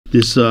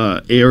this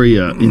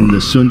area in the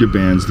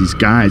Sundarbans, these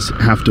guys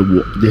have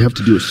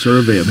to do a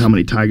survey of how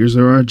many tigers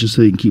there are just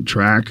so they can keep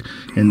track,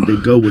 and they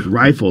go with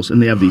rifles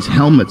and they have these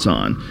helmets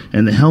on,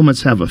 and the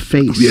helmets have a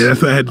face. Yeah,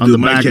 that's what I had to on do.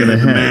 the back of the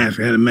head.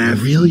 I had a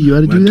mask. Oh, really? You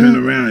had to do that? Turn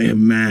around, I had a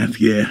mask.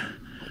 Yeah.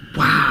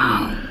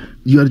 Wow.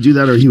 You had to do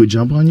that, or he would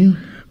jump on you?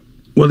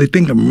 Well, they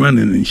think I'm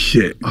running and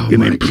shit,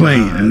 and they're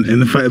playing. God.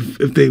 And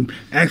if they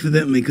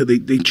accidentally, because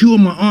they chew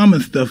on my arm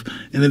and stuff,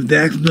 and if they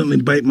accidentally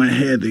bite my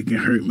head, they can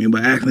hurt me. By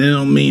accident, they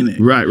don't mean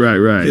it. Right.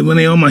 When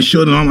they on my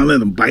shoulder and arm, I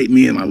let them bite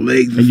me in my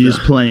legs. And you're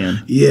just playing.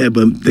 Yeah,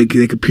 but they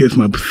could pierce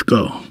my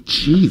skull.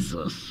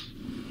 Jesus.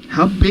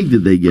 How big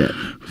did they get?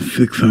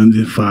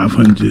 600,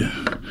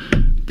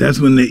 500.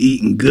 That's when they're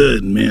eating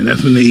good, man.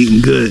 That's when they're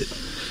eating good.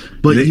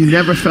 But you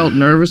never felt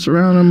nervous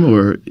around them,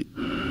 or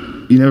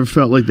you never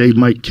felt like they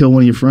might kill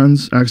one of your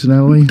friends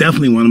accidentally?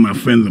 Definitely one of my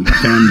friends and my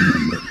family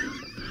members.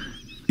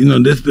 You know,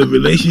 the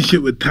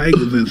relationship with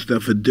tigers and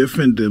stuff are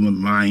different than with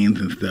lions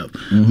and stuff.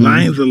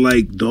 Lions are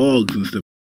like dogs and stuff.